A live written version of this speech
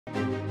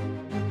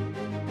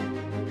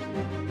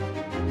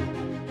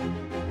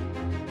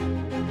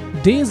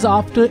Days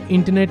after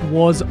internet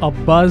was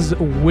abuzz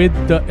with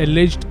the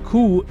alleged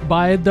coup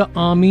by the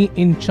army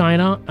in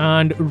China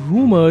and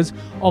rumors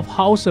of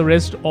house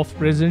arrest of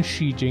President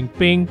Xi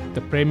Jinping, the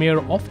Premier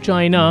of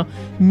China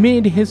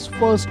made his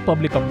first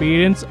public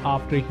appearance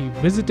after he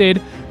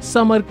visited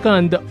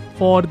Samarkand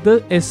for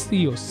the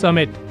SCO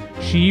summit.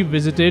 Xi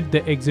visited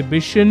the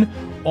exhibition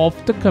of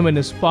the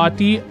Communist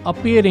Party,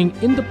 appearing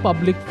in the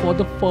public for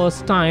the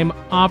first time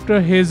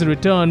after his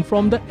return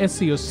from the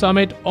SCO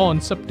summit on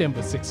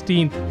September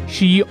 16th.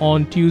 Xi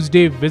on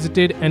Tuesday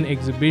visited an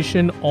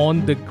exhibition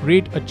on the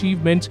great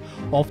achievements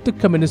of the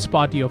Communist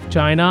Party of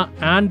China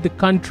and the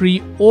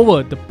country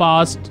over the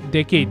past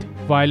decade.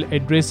 While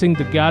addressing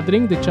the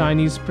gathering, the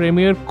Chinese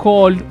premier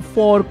called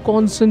for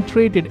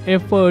concentrated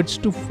efforts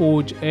to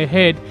forge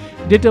ahead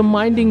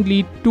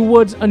determinedly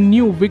towards a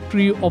new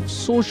victory of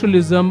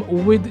socialism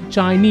with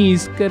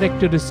Chinese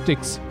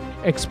characteristics.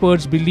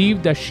 Experts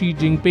believe that Xi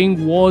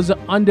Jinping was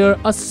under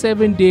a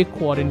 7-day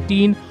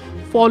quarantine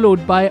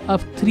followed by a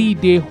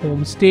 3-day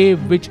homestay,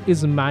 which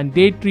is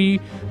mandatory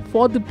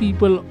for the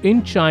people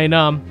in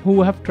China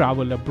who have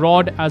traveled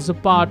abroad as a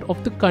part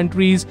of the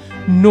country's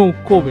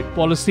no-COVID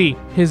policy.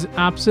 His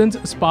absence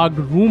sparked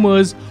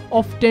rumors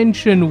of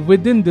tension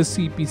within the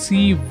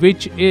CPC,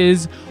 which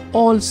is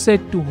all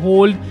set to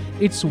hold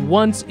its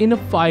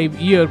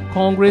once-in-a-5-year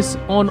Congress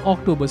on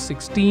October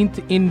 16th,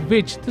 in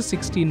which the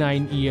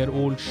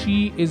 69-year-old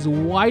Xi is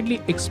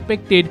widely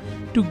expected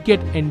to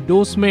get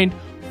endorsement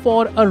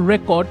for a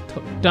record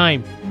third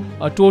time.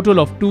 A total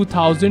of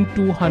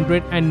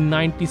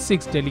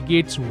 2,296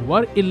 delegates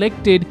were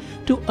elected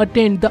to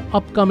attend the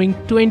upcoming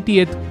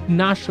 20th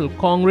National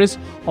Congress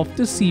of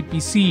the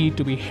CPC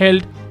to be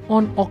held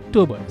on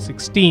October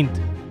 16th.